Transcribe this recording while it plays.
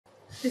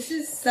This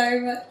is so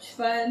much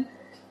fun.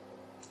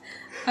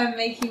 I'm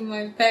making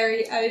my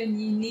very own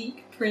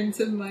unique print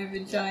of my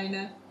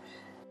vagina.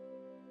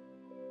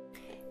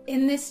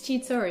 In this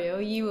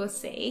tutorial you will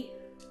see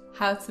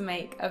how to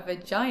make a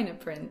vagina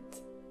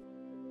print.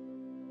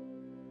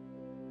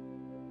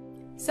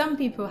 Some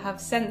people have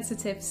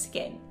sensitive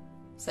skin,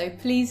 so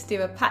please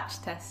do a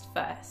patch test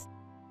first.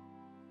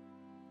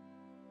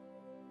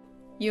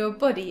 Your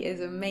body is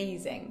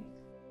amazing.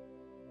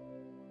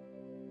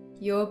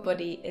 Your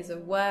body is a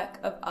work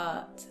of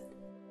art.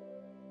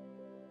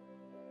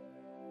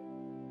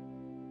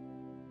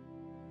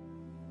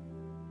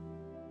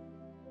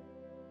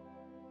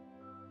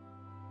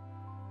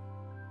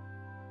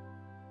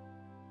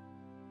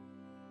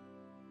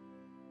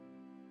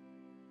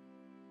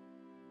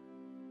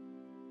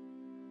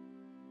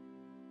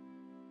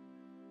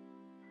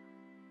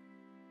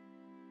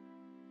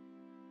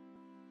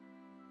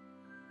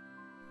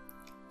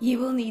 You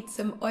will need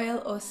some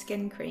oil or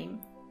skin cream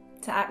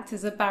to act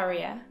as a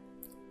barrier.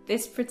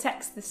 This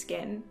protects the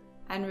skin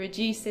and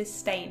reduces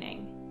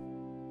staining.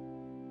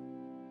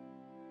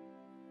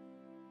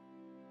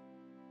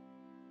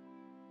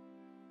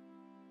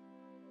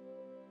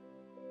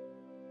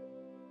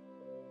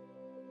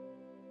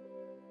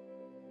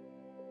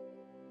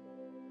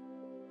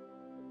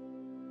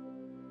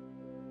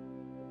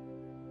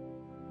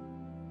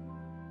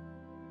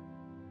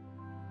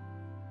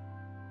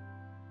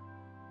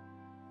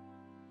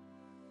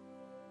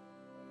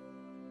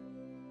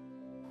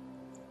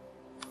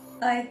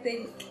 I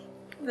think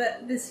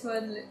that this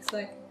one looks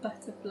like a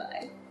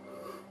butterfly.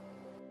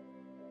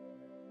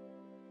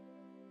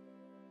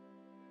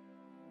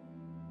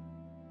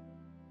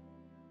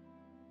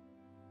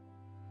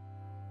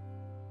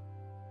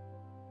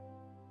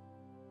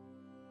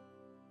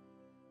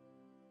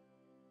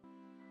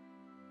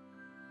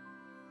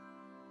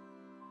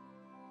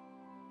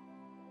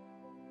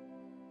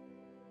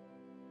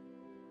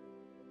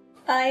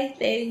 I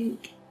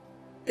think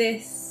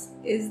this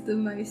is the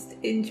most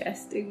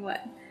interesting one.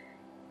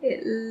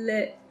 It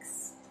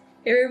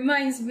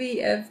reminds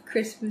me of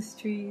Christmas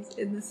trees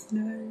in the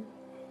snow.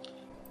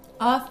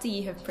 After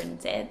you have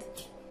printed,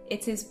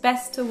 it is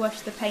best to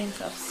wash the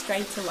paint off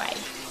straight away.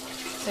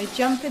 So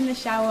jump in the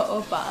shower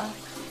or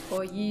bath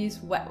or use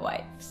wet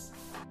wipes.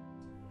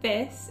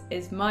 This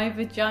is my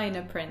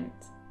vagina print.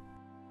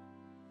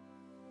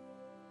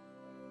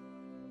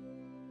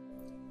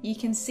 You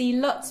can see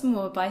lots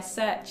more by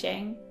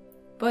searching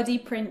Body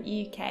Print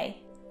UK,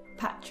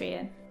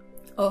 Patreon,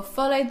 or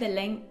follow the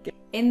link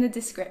in the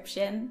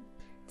description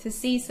to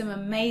see some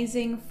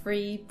amazing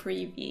free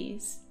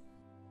previews.